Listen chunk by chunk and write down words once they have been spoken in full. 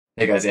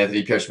Hey guys,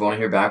 Anthony Pietrobono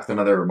here, back with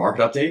another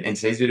market update. In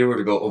today's video, we're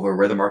going to go over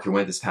where the market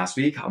went this past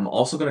week. I'm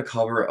also going to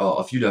cover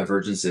a few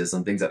divergences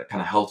on things that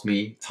kind of helped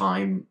me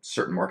time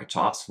certain market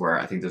tops where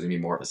I think there's going to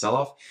be more of a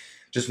sell-off,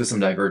 just with some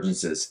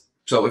divergences.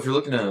 So if you're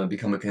looking to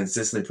become a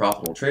consistently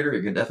profitable trader,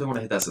 you're going to definitely want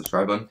to hit that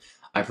subscribe button.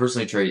 I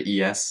personally trade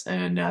ES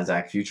and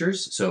NASDAQ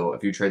futures, so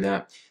if you trade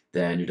that,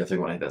 then you definitely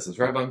want to hit that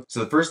subscribe button.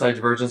 So the first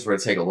divergence we're going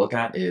to take a look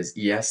at is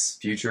ES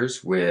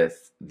futures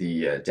with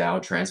the Dow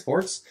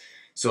transports.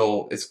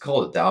 So it's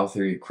called a Dow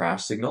theory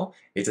crash signal.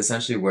 It's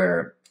essentially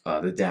where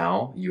the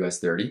Dow US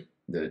 30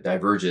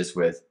 diverges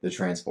with the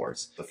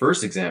transports. The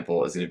first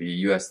example is going to be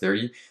US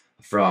 30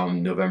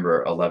 from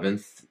November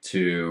 11th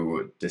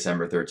to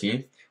December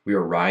 13th. We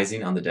were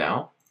rising on the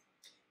Dow,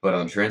 but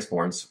on the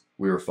transports,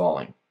 we were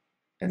falling.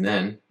 And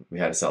then we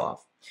had a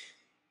sell-off.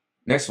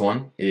 Next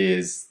one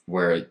is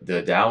where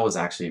the Dow was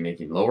actually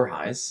making lower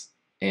highs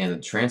and the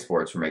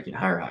transports were making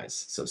higher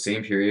highs. So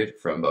same period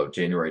from about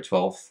January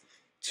 12th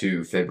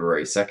to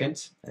February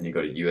 2nd, and you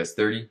go to US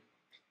 30,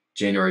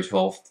 January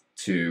 12th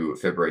to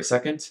February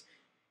 2nd,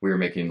 we were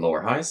making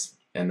lower highs,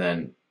 and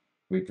then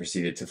we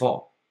proceeded to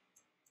fall.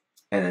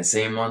 And then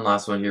same one,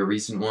 last one here,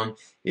 recent one,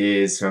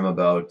 is from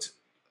about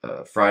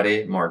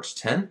Friday, March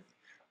 10th,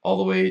 all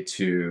the way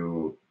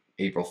to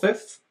April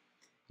 5th.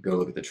 Go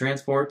look at the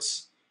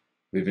transports.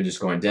 We've been just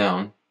going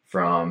down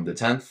from the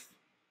 10th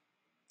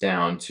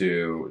down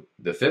to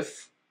the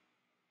 5th,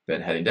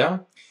 been heading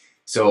down.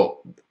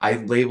 So I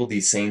labeled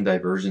these same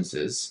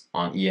divergences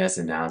on ES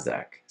and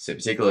NASDAQ. So if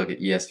you take a look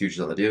at ES futures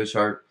on the daily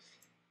chart,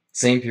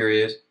 same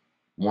period,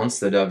 once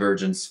the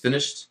divergence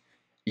finished,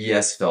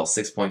 ES fell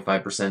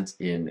 6.5%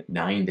 in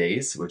 9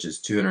 days, which is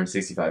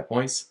 265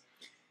 points,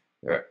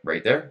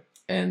 right there.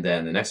 And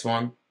then the next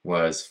one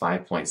was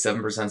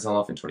 5.7%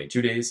 sell-off in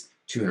 22 days,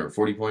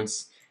 240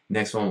 points.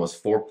 Next one was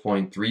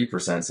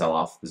 4.3%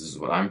 sell-off. This is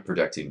what I'm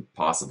projecting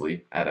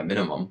possibly at a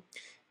minimum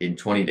in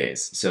 20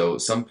 days. So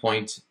some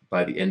point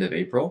by the end of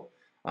April,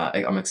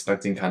 I'm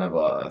expecting kind of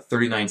a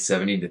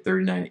 39.70 to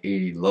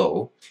 39.80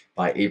 low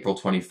by April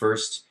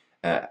 21st,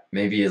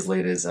 maybe as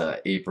late as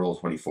April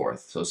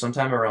 24th. So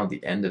sometime around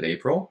the end of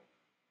April,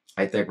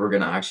 I think we're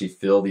going to actually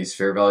fill these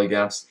fair value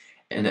gaps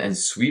and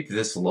sweep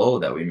this low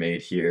that we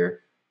made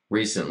here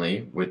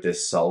recently with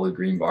this solid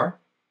green bar.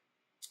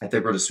 I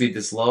think we're going to sweep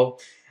this low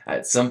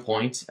at some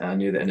point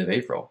near the end of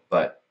April.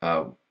 But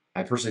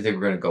I personally think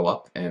we're going to go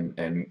up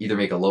and either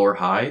make a lower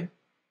high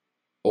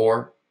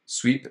or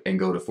sweep and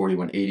go to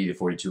 4180 to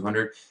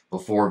 4200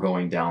 before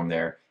going down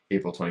there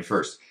April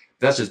 21st.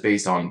 That's just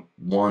based on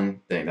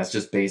one thing. That's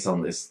just based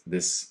on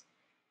this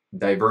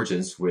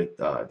divergence with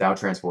Dow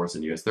transports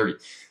and US 30.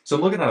 So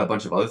I'm looking at a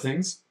bunch of other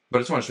things, but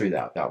I just want to show you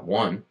that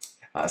one.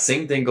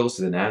 Same thing goes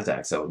to the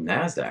NASDAQ. So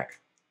NASDAQ,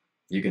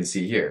 you can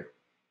see here,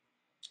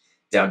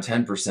 down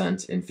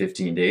 10% in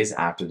 15 days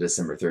after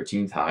December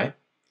 13th high.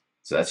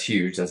 So that's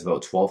huge. That's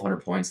about 1,200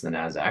 points in the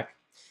NASDAQ.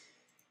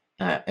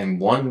 And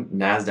one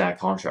NASDAQ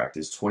contract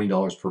is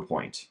 $20 per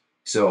point.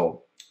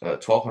 So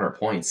 1,200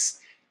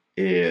 points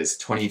is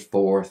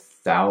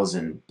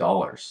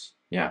 $24,000.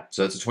 Yeah,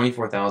 so it's a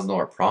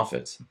 $24,000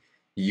 profit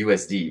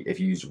USD if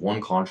you used one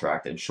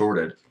contract and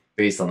shorted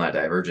based on that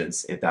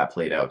divergence if that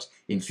played out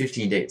in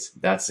 15 days.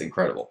 That's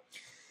incredible.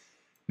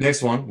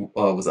 Next one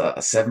was a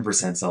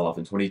 7% sell-off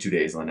in 22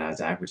 days on the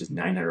NASDAQ, which is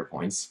 900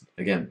 points.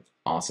 Again,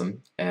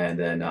 awesome. And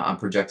then I'm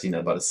projecting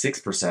about a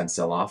 6%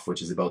 sell-off,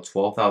 which is about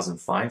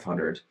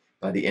 12,500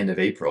 by the end of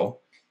April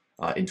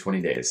in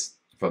 20 days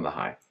from the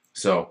high.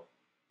 So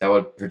that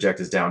would project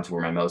us down to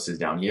where my mouse is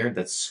down here.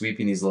 That's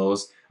sweeping these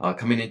lows,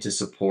 coming into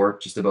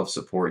support, just above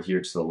support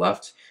here to the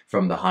left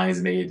from the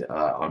highs made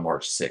on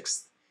March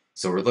 6th.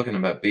 So we're looking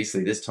about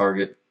basically this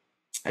target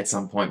at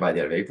some point by the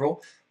end of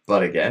April.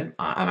 But again,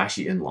 I'm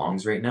actually in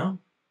longs right now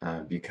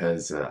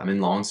because I'm in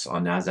longs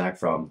on NASDAQ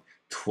from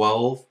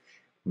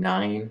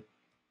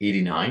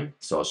 12,989.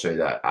 So I'll show you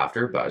that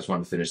after, but I just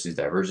wanted to finish these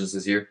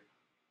divergences here.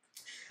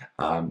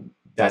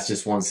 That's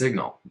just one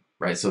signal,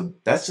 right? So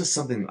that's just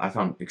something I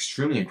found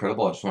extremely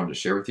incredible. I just wanted to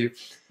share with you.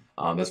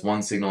 That's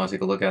one signal I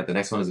take a look at. The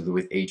next one is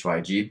with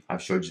HYG.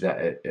 I've showed you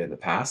that in the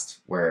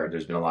past where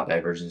there's been a lot of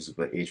divergences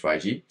with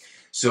HYG.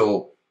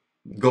 So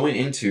going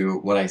into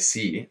what I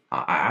see,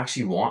 I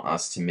actually want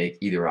us to make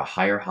either a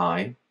higher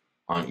high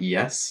on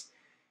ES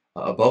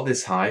above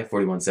this high,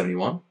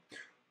 41.71,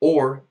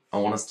 or I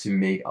want us to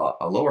make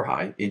a lower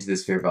high into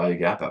this fair value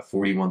gap at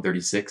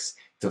 41.36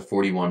 to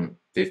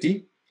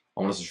 41.50. I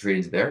want us to trade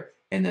into there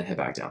and then head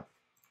back down.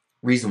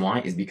 Reason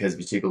why is because if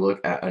you take a look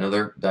at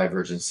another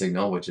divergence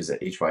signal, which is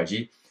at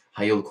HYG,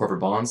 high yield corporate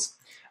bonds,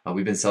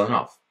 we've been selling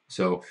off.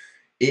 So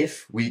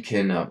if we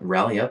can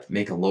rally up,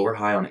 make a lower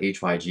high on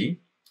HYG,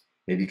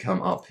 maybe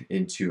come up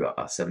into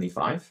a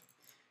 75,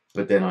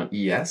 but then on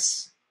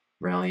ES,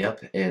 rally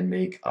up and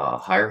make a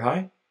higher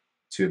high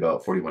to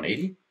about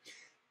 41.80,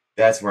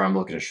 that's where I'm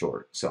looking to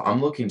short. So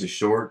I'm looking to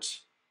short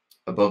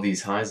above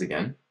these highs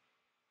again.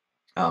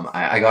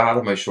 I got out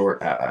of my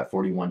short at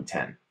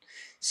 41.10.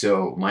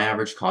 So my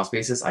average cost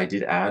basis I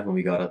did add when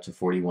we got up to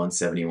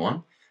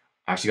 41.71.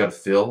 I actually got a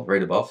fill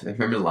right above.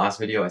 Remember the last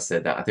video I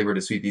said that I think we're going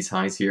to sweep these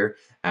highs here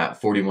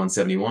at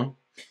 41.71.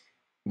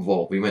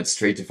 Well, we went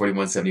straight to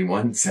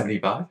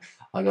 41.71.75.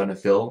 I got in a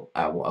fill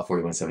at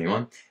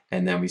 41.71,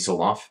 and then we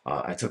sold off.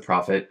 I took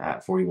profit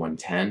at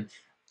 41.10.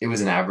 It was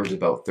an average of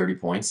about 30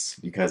 points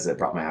because it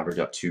brought my average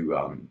up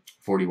to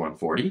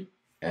 41.40,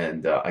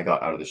 and I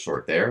got out of the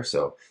short there.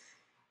 So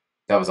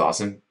that was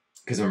awesome.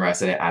 Because remember I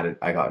said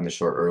I got in the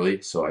short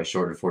early, so I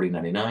shorted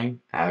 40.99,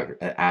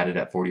 added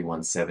at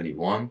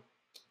 41.71,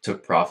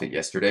 took profit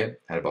yesterday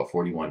at about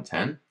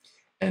 41.10,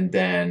 and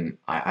then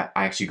I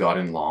actually got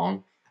in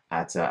long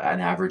at an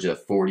average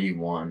of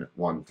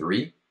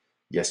 41.13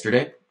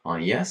 yesterday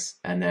on ES,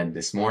 and then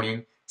this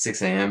morning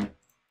 6 a.m.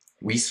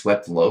 we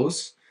swept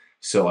lows,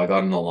 so I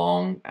got in the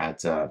long at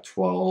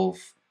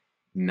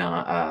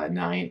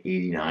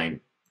 12.989,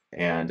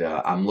 and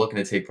I'm looking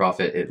to take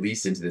profit at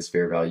least into this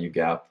fair value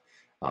gap.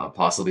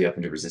 Possibly up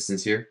into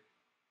resistance here.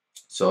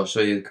 So I'll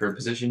show you the current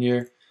position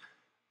here.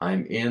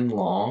 I'm in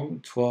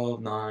long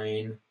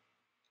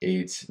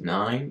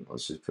 12.989.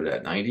 Let's just put it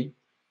at 90.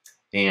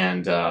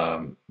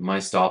 And my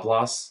stop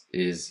loss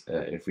is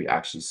if we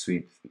actually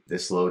sweep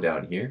this low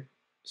down here.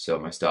 So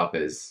my stop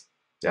is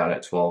down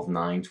at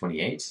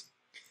 12.928.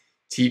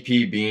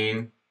 TP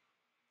being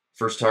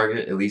first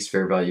target, at least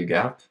fair value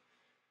gap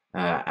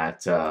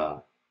at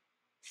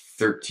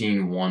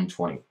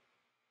 13.120.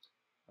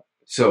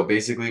 So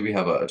basically we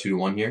have a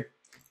 2-to-1 here.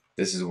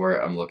 This is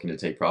where I'm looking to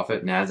take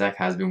profit. NASDAQ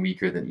has been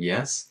weaker than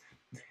ES.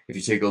 If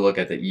you take a look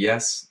at the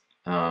ES,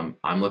 I'm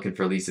looking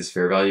for at least this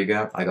fair value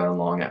gap. I got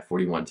along at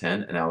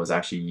 41.10, and I was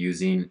actually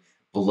using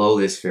below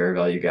this fair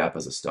value gap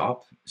as a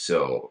stop.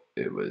 So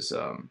it was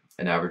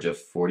an average of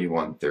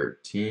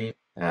 41.13.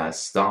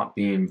 Stop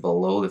being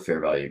below the fair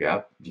value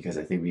gap because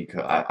I think we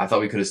could. I thought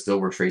we could have still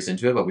retraced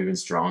into it, but we've been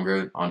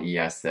stronger on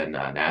ES than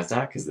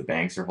NASDAQ because the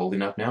banks are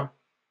holding up now.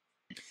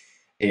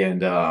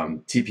 And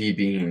TP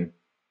being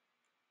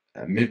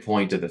a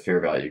midpoint of the fair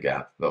value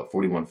gap, about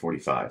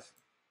 41.45.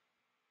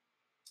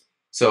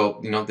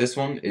 So, this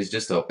one is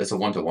just it's a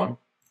 1-to-1.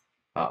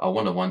 A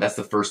 1-to-1. That's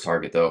the first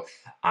target though.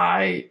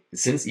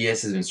 Since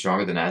ES has been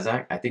stronger than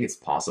NASDAQ, I think it's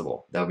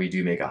possible that we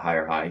do make a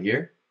higher high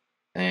here.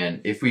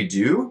 And if we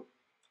do,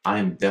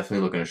 I'm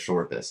definitely looking to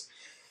short this.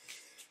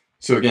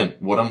 So again,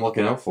 what I'm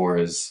looking out for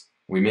is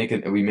we make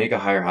a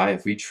higher high.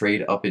 If we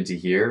trade up into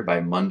here by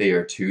Monday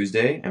or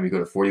Tuesday and we go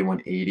to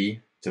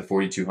 41.80 to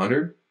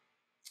 4,200,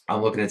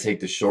 I'm looking to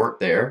take the short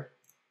there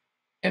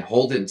and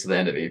hold it until the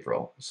end of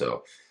April.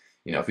 So,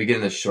 if we get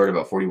in the short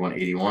about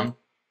 41.81,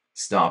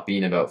 stop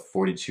being about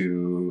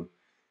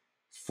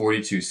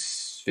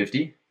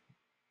 42.50,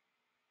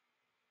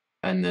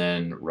 and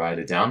then ride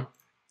it down.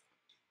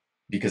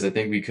 Because I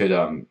think we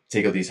could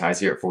take out these highs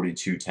here at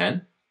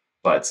 42.10,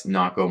 but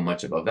not go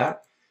much above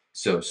that.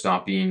 So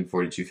stop being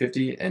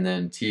 42.50, and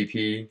then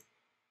TP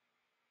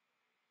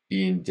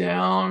being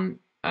down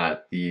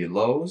at the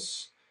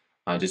lows,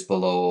 just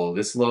below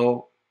this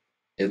low,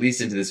 at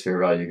least into this fair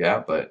value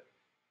gap, but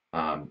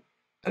at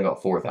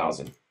about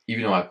 4,000.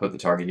 Even though I put the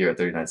target here at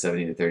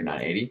 39.70 to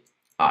 39.80,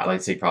 I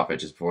like to take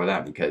profit just before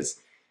that because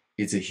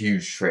it's a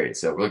huge trade.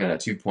 So we're looking at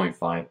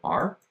 2.5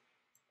 R.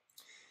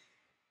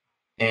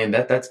 And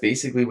that's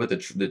basically what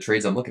the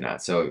trades I'm looking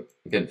at. So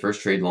again,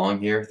 first trade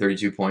long here,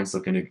 32 points,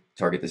 looking to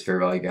target this fair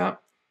value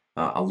gap.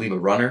 I'll leave a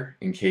runner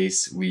in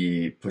case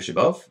we push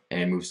above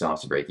and move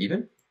stops to break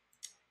even.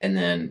 And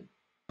then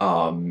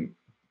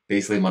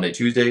basically Monday,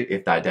 Tuesday,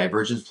 if that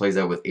divergence plays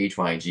out with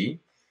HYG,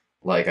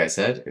 like I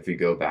said, if we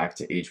go back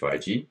to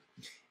HYG,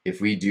 if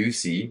we do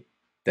see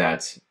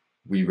that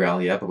we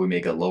rally up but we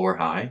make a lower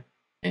high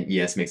and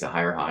ES makes a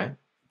higher high,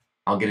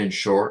 I'll get in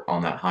short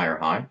on that higher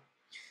high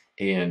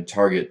and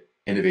target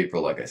end of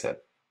April, like I said.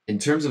 In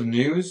terms of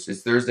news,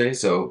 it's Thursday,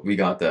 so we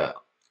got the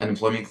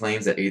unemployment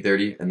claims at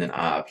 8:30, and then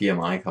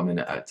PMI coming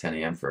at 10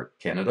 a.m. for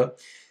Canada.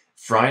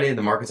 Friday,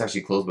 the market's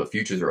actually closed, but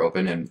futures are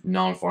open, and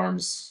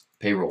non-farms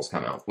payrolls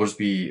come out. We'll just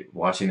be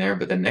watching there,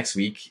 but then next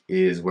week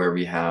is where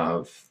we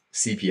have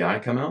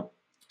CPI come out.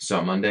 So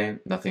on Monday,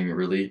 nothing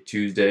really.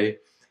 Tuesday,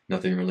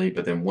 nothing really,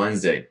 but then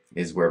Wednesday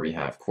is where we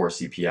have core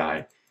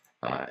CPI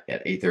at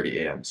 8:30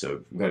 a.m.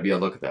 So we've got to be on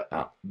the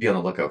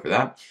lookout for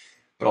that.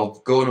 But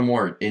I'll go into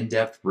more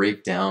in-depth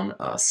breakdown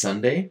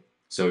Sunday.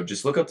 So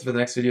just look up for the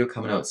next video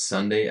coming out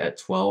Sunday at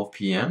 12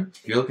 p.m.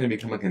 If you're looking to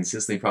become a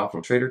consistently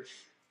profitable trader,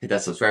 hit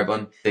that subscribe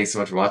button. Thanks so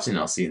much for watching, and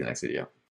I'll see you in the next video.